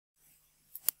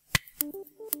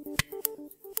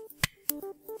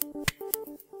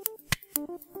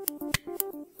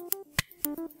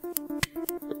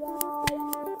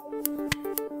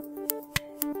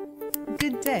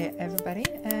Hi everybody,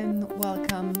 and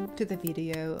welcome to the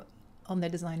video on the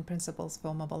design principles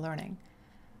for mobile learning.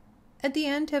 At the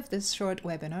end of this short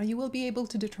webinar, you will be able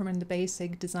to determine the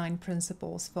basic design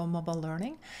principles for mobile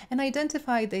learning and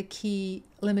identify the key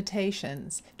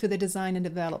limitations to the design and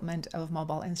development of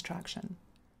mobile instruction.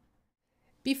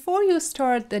 Before you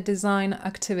start the design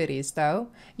activities, though,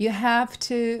 you have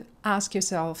to ask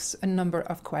yourselves a number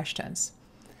of questions.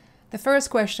 The first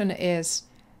question is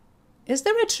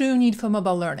there a true need for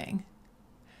mobile learning?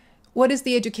 What is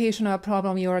the educational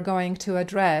problem you are going to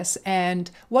address, and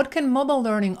what can mobile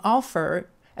learning offer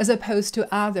as opposed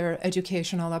to other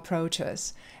educational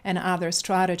approaches and other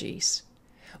strategies?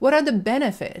 What are the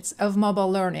benefits of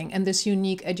mobile learning in this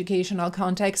unique educational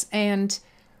context, and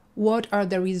what are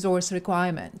the resource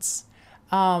requirements?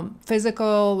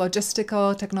 Physical,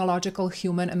 logistical, technological,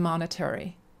 human, and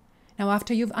monetary. Now,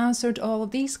 after you've answered all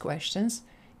of these questions,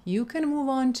 you can move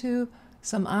on to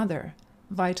some other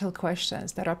vital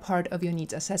questions that are part of your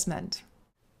needs assessment.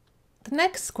 The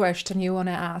next question you want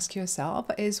to ask yourself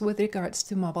is with regards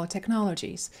to mobile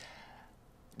technologies.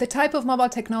 The type of mobile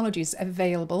technologies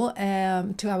available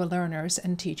to our learners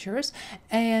and teachers,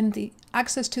 and the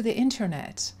access to the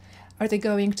internet. Are they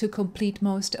going to complete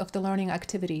most of the learning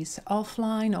activities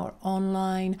offline or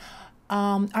online?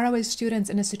 Are our students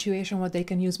in a situation where they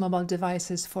can use mobile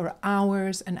devices for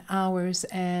hours and hours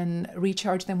and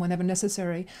recharge them whenever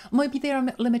necessary? Maybe there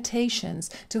are limitations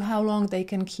to how long they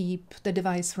can keep the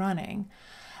device running.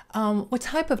 What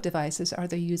type of devices are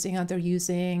they using? Are they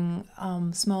using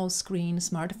small screen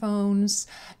smartphones,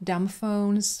 dumb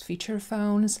phones, feature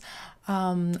phones,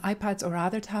 iPads or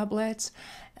other tablets?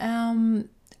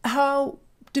 How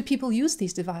do people use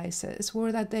these devices?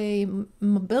 What are their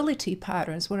mobility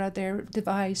patterns? What are their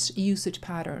device usage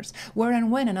patterns? Where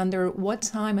and when and under what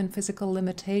time and physical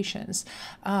limitations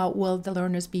will the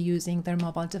learners be using their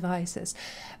mobile devices?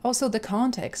 Also, the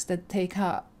context that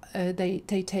they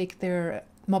take their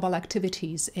mobile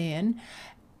activities in.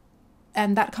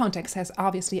 And that context has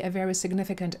obviously a very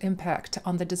significant impact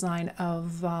on the design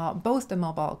of both the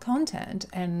mobile content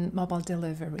and mobile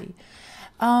delivery.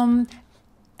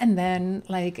 And then,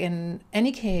 like in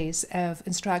any case of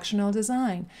instructional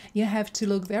design, you have to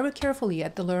look very carefully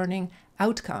at the learning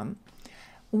outcome.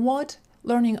 What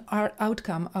learning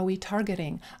outcome are we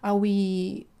targeting? Are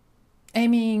we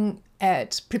aiming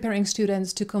at preparing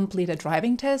students to complete a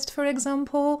driving test, for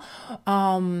example?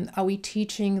 Are we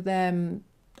teaching them,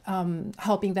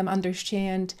 helping them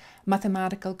understand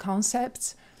mathematical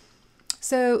concepts?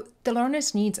 So the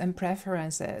learner's needs and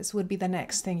preferences would be the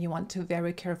next thing you want to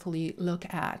very carefully look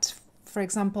at. For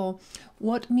example,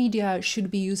 what media should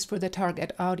be used for the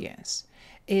target audience?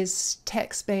 Is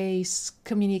text-based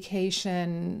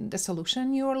communication the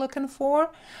solution you're looking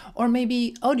for? Or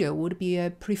maybe audio would be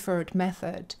a preferred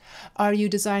method. Are you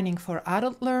designing for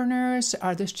adult learners?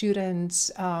 Are the students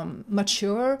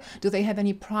mature? Do they have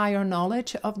any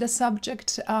knowledge of the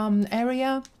subject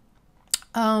area?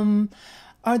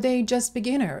 Are they just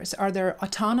beginners? Are there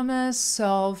autonomous,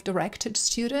 self-directed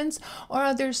students? Or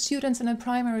are there students in a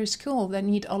primary school that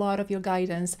need a lot of your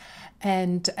guidance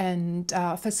and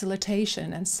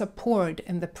facilitation and support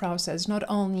in the process, not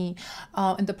only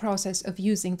in the process of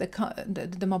using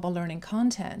the mobile learning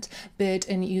content, but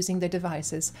in using the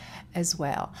devices as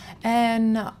well?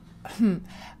 And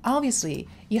obviously,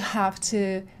 you have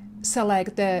to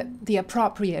select the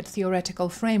appropriate theoretical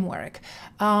framework.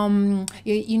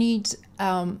 You need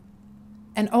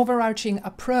an overarching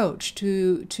approach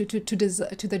to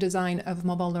the design of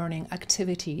mobile learning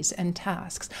activities and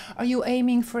tasks. Are you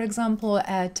aiming, for example,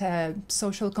 at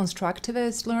social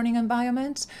constructivist learning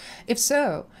environments? If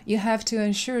so, you have to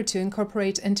ensure to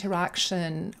incorporate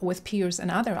interaction with peers and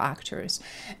other actors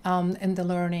in the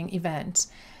learning event.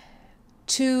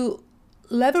 To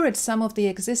leverage some of the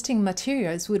existing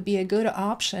materials would be a good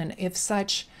option if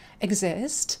such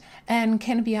exist and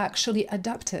can be actually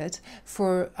adapted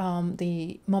for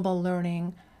the mobile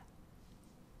learning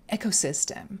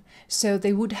ecosystem. So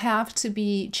they would have to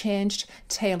be changed,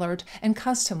 tailored, and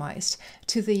customized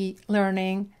to the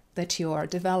learning that you are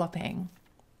developing.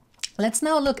 Let's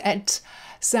now look at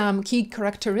some key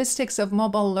characteristics of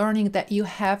mobile learning that you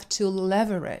have to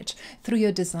leverage through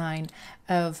your design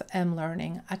of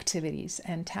M-learning activities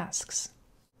and tasks.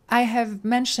 I have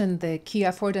mentioned the key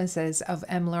affordances of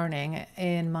M-learning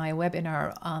in my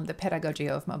webinar on the pedagogy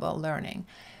of mobile learning,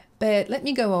 but let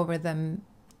me go over them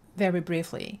very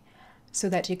briefly so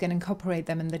that you can incorporate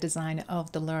them in the design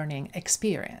of the learning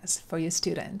experience for your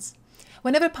students.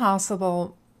 Whenever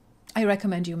possible, I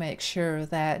recommend you make sure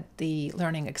that the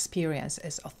learning experience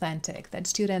is authentic, that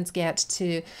students get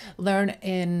to learn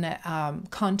in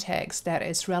context that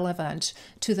is relevant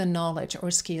to the knowledge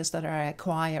or skills that are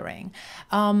acquiring.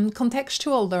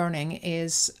 Contextual learning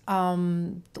is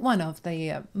one of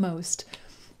the most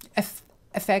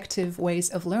effective ways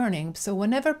of learning. So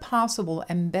whenever possible,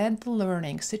 embed the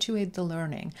learning, situate the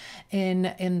learning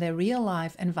in the real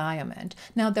life environment.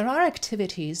 Now, there are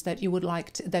activities that you would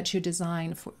like to, that you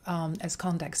design for, as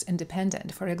context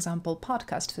independent. For example,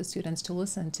 podcast for students to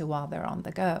listen to while they're on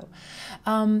the go.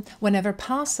 Whenever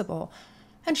possible,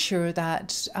 ensure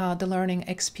that the learning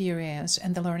experience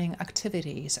and the learning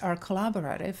activities are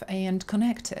collaborative and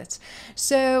connected.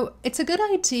 So it's a good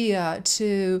idea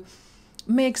to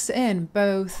mix in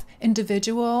both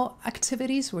individual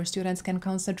activities where students can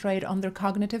concentrate on their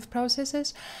cognitive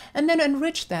processes and then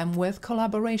enrich them with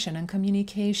collaboration and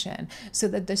communication so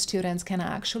that the students can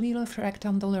actually reflect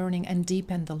on the learning and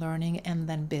deepen the learning and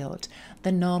then build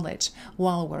the knowledge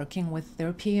while working with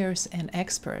their peers and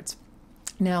experts.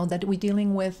 Now that we're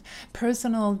dealing with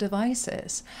personal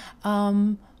devices,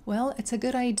 well, it's a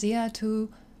good idea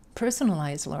to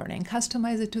personalize learning,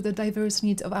 customize it to the diverse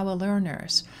needs of our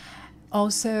learners.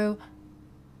 Also,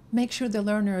 make sure the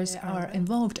learners are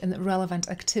involved in relevant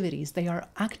activities. They are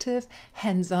active,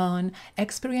 hands-on.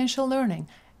 Experiential learning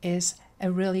is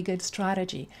a really good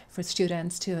strategy for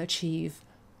students to achieve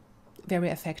very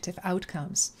effective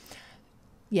outcomes.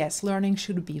 Yes, learning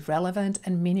should be relevant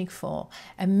and meaningful.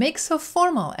 A mix of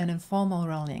formal and informal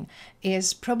learning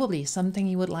is probably something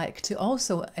you would like to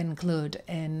also include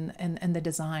in the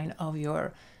design of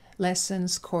your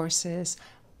lessons, courses,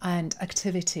 and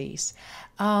activities.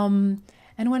 And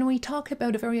when we talk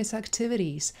about various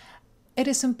activities, it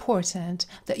is important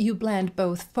that you blend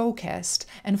both focused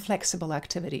and flexible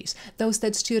activities, those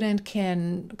that student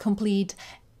can complete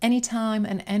anytime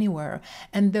and anywhere,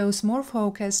 and those more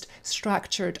focused,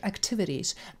 structured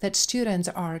activities that students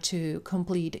are to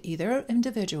complete either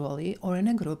individually or in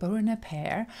a group or in a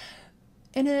pair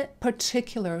in a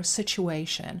particular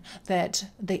situation that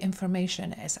the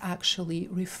information is actually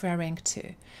referring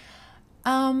to.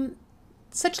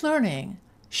 Such learning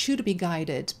should be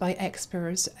guided by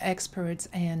experts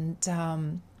and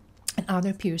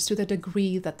other peers to the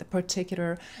degree that the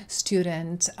particular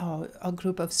student or a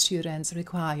group of students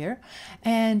require,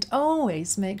 and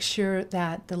always make sure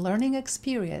that the learning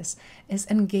experience is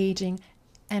engaging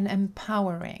and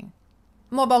empowering.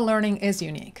 Mobile learning is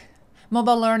unique.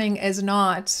 Mobile learning is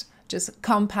not just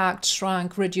compact,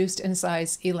 shrunk, reduced in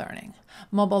size e-learning.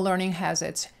 Mobile learning has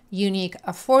its unique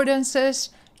affordances,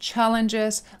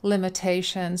 challenges,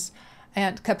 limitations,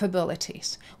 and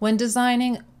capabilities. When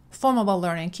designing for mobile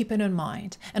learning, keep it in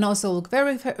mind, and also look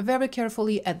very, very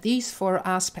carefully at these 4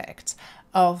 aspects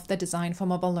of the design for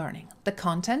mobile learning: the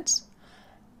content,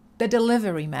 the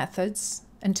delivery methods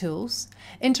and tools,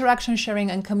 interaction, sharing,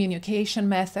 and communication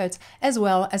methods, as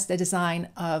well as the design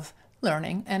of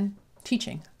learning and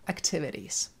teaching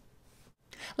activities.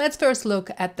 Let's first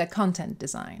look at the content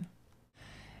design.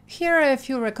 Here are a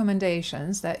few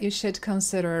recommendations that you should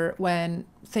consider when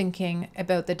thinking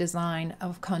about the design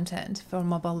of content for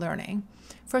mobile learning.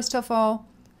 First of all,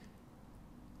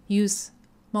 use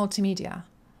multimedia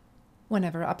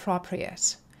whenever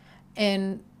appropriate.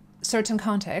 In certain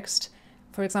contexts,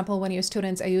 for example, when your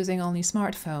students are using only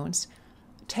smartphones,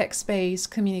 text-based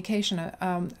communication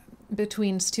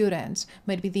between students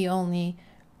might be the only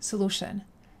solution.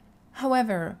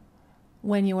 However,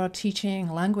 when you are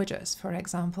teaching languages, for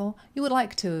example, you would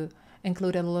like to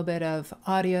include a little bit of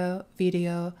audio,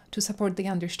 video to support the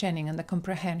understanding and the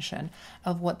comprehension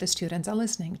of what the students are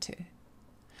listening to.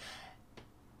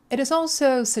 It is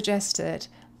also suggested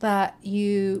that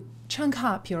you chunk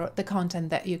up the content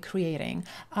that you're creating,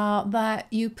 that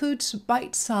you put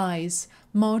bite-sized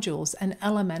modules and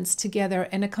elements together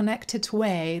in a connected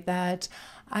way that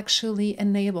actually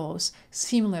enables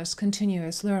seamless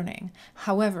continuous learning.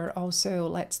 However, also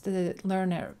lets the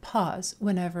learner pause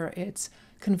whenever it's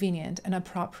convenient and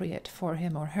appropriate for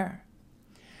him or her.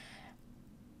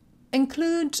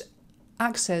 Include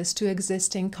access to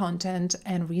existing content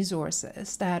and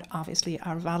resources that obviously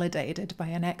are validated by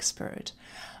an expert.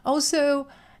 Also,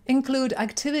 include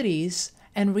activities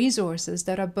and resources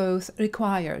that are both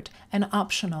required and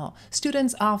optional.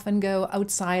 Students often go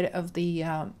outside of the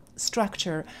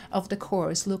structure of the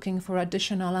course looking for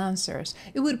additional answers.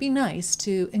 It would be nice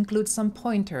to include some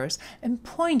pointers and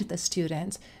point the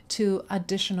students to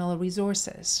additional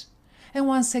resources. And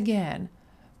once again,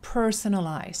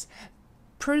 personalize.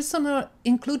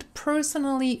 Include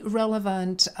personally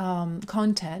relevant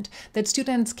content that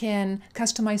students can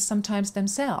customize sometimes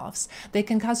themselves. They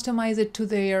can customize it to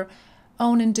their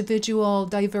own individual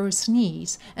diverse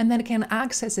needs and then can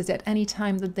access it at any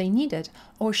time that they need it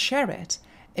or share it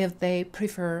if they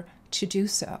prefer to do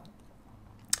so.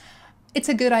 It's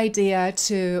a good idea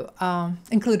to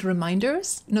include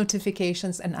reminders,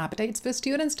 notifications, and updates for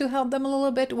students to help them a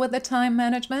little bit with the time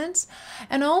management.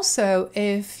 And also,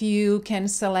 if you can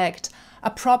select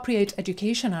appropriate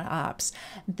educational apps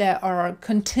that are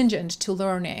contingent to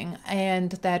learning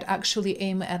and that actually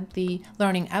aim at the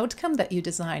learning outcome that you're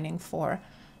designing for,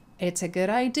 it's a good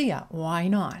idea. Why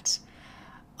not?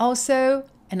 Also,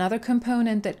 another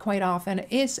component that quite often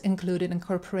is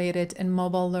incorporated in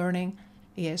mobile learning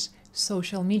is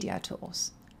social media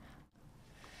tools.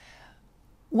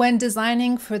 When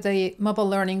designing for the mobile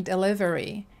learning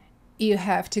delivery, you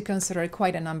have to consider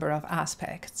quite a number of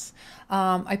aspects.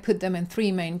 I put them in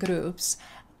 3 main groups,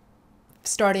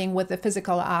 starting with the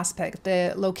physical aspect,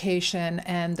 the location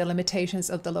and the limitations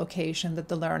of the location that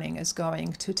the learning is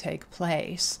going to take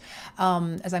place.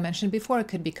 As I mentioned before, it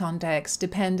could be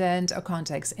context-dependent or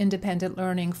context-independent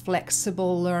learning,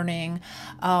 flexible learning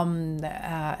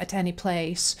at any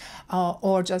place,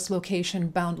 or just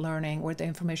location-bound learning where the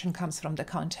information comes from the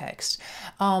context.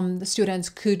 The students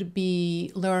could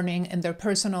be learning in their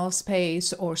personal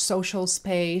space or social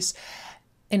space,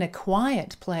 in a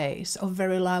quiet place or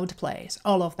very loud place.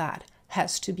 All of that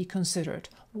has to be considered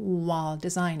while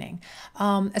designing.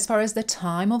 As far as the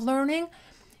time of learning,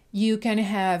 you can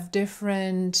have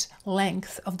different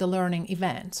length of the learning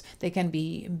events. They can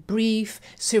be brief,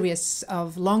 series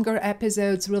of longer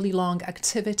episodes, really long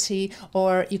activity,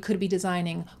 or you could be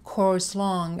designing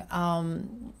course-long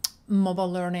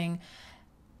mobile learning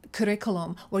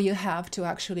curriculum where you have to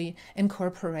actually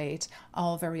incorporate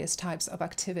all various types of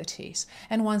activities.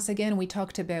 And once again, we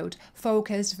talked about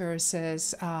focused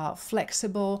versus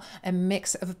flexible. A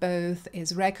mix of both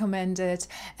is recommended.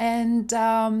 And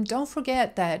don't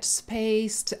forget that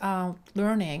spaced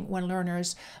learning, when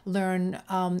learners learn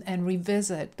and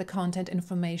revisit the content,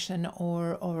 information,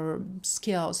 or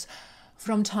skills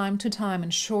from time to time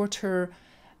in shorter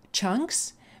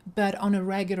chunks, but on a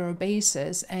regular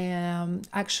basis,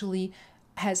 actually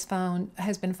has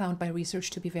been found by research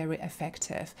to be very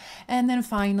effective. And then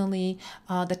finally,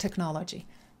 the technology.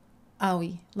 Are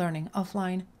we learning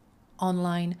offline,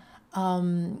 online?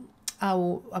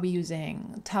 Are we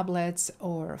using tablets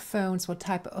or phones? What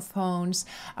type of phones?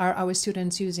 Are our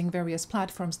students using various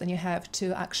platforms? Then you have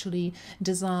to actually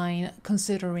design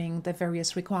considering the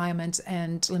various requirements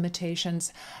and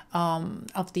limitations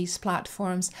of these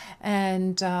platforms.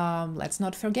 And let's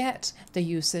not forget the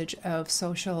usage of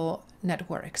social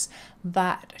networks.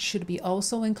 That should be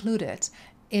also included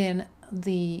in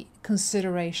the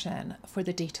consideration for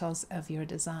the details of your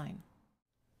design.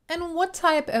 And what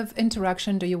type of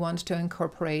interaction do you want to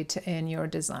incorporate in your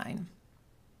design?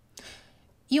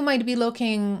 You might be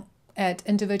looking at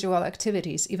individual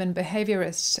activities, even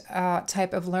behaviorist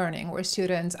type of learning, where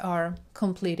students are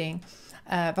completing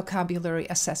vocabulary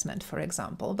assessment, for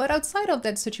example. But outside of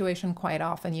that situation, quite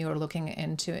often you're looking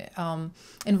into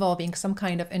involving some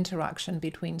kind of interaction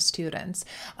between students.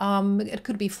 It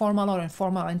could be formal or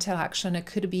informal interaction. It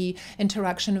could be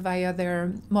interaction via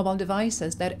their mobile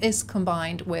devices that is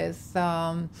combined with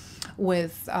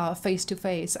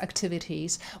face-to-face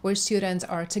activities where students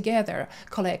are together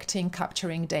collecting,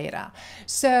 capturing data.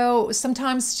 So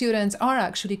sometimes students are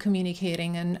actually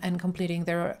communicating and completing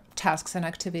their tasks and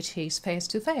activities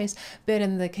face-to-face, but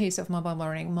in the case of mobile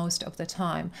learning, most of the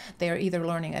time they are either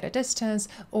learning at a distance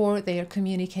or they are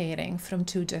communicating from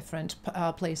 2 different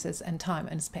places and time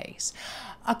and space.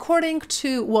 According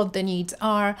to what the needs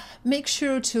are, make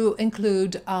sure to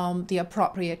include the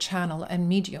appropriate channel and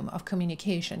medium of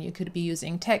communication. You could be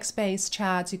using text-based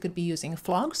chats, you could be using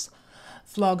vlogs.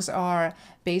 Vlogs are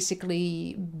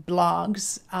basically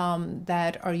blogs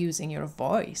that are using your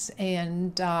voice,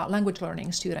 and language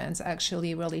learning students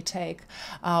actually really take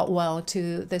well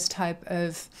to this type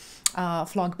of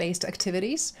vlog-based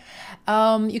activities.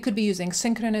 You could be using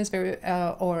synchronous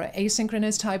or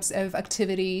asynchronous types of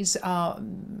activities,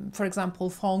 for example,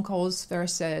 phone calls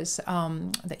versus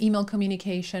the email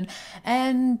communication.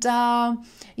 And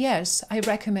yes, I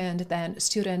recommend that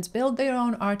students build their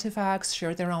own artifacts,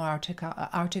 share their own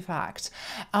artifacts.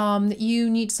 You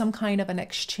need some kind of an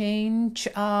exchange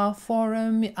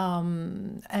forum,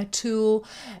 a tool,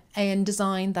 and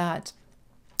design that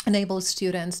enables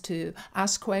students to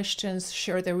ask questions,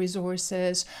 share their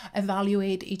resources,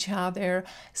 evaluate each other,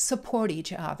 support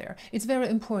each other. It's very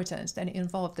important that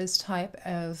involve this type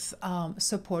of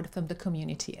support from the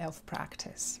community of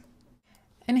practice.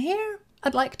 And here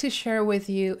I'd like to share with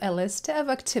you a list of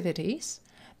activities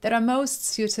that are most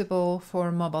suitable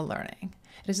for mobile learning.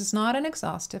 This is not an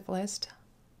exhaustive list.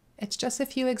 It's just a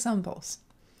few examples.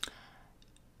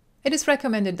 It is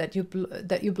recommended that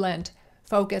you blend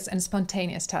focus and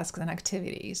spontaneous tasks and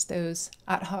activities, those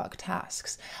ad hoc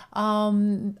tasks.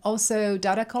 Also,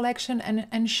 data collection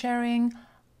and sharing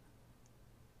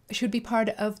should be part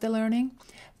of the learning.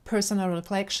 Personal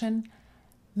reflection.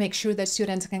 Make sure that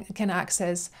students can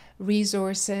access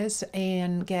resources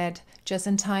and get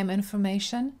just-in-time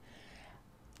information,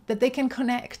 that they can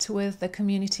connect with the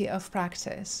community of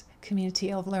practice,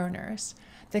 community of learners.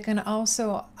 They can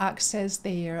also access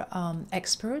their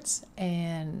experts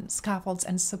and scaffolds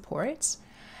and supports,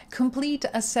 complete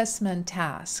assessment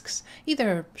tasks,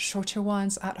 either shorter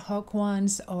ones, ad hoc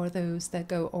ones, or those that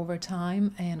go over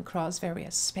time and cross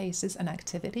various spaces and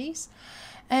activities,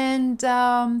 and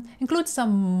include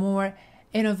some more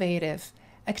innovative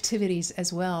activities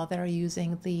as well that are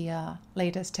using the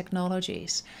latest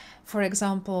technologies. For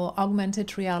example,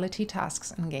 augmented reality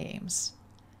tasks and games.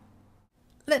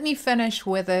 Let me finish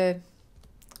with a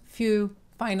few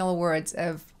final words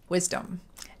of wisdom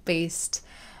based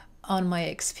on my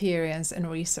experience and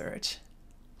research.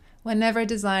 Whenever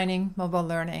designing mobile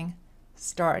learning,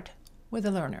 start with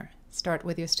the learner. Start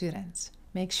with your students.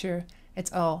 Make sure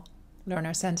it's all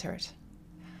learner-centered.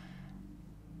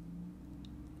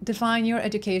 Define your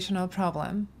educational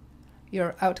problem,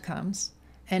 your outcomes,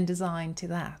 and design to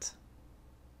that.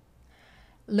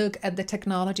 Look at the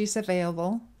technologies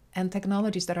available and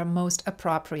technologies that are most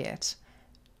appropriate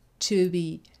to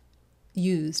be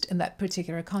used in that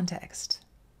particular context.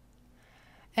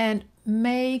 And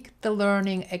make the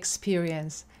learning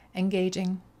experience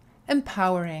engaging,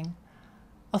 empowering,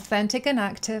 authentic and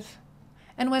active,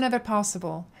 and whenever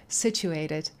possible,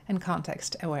 situated and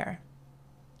context aware.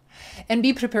 And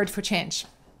be prepared for change.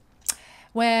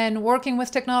 When working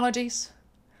with technologies,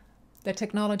 the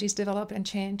technologies develop and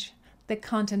change, the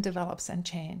content develops and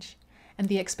change, and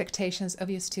the expectations of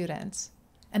your students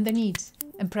and the needs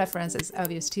and preferences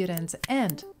of your students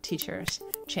and teachers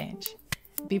change.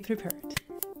 Be prepared.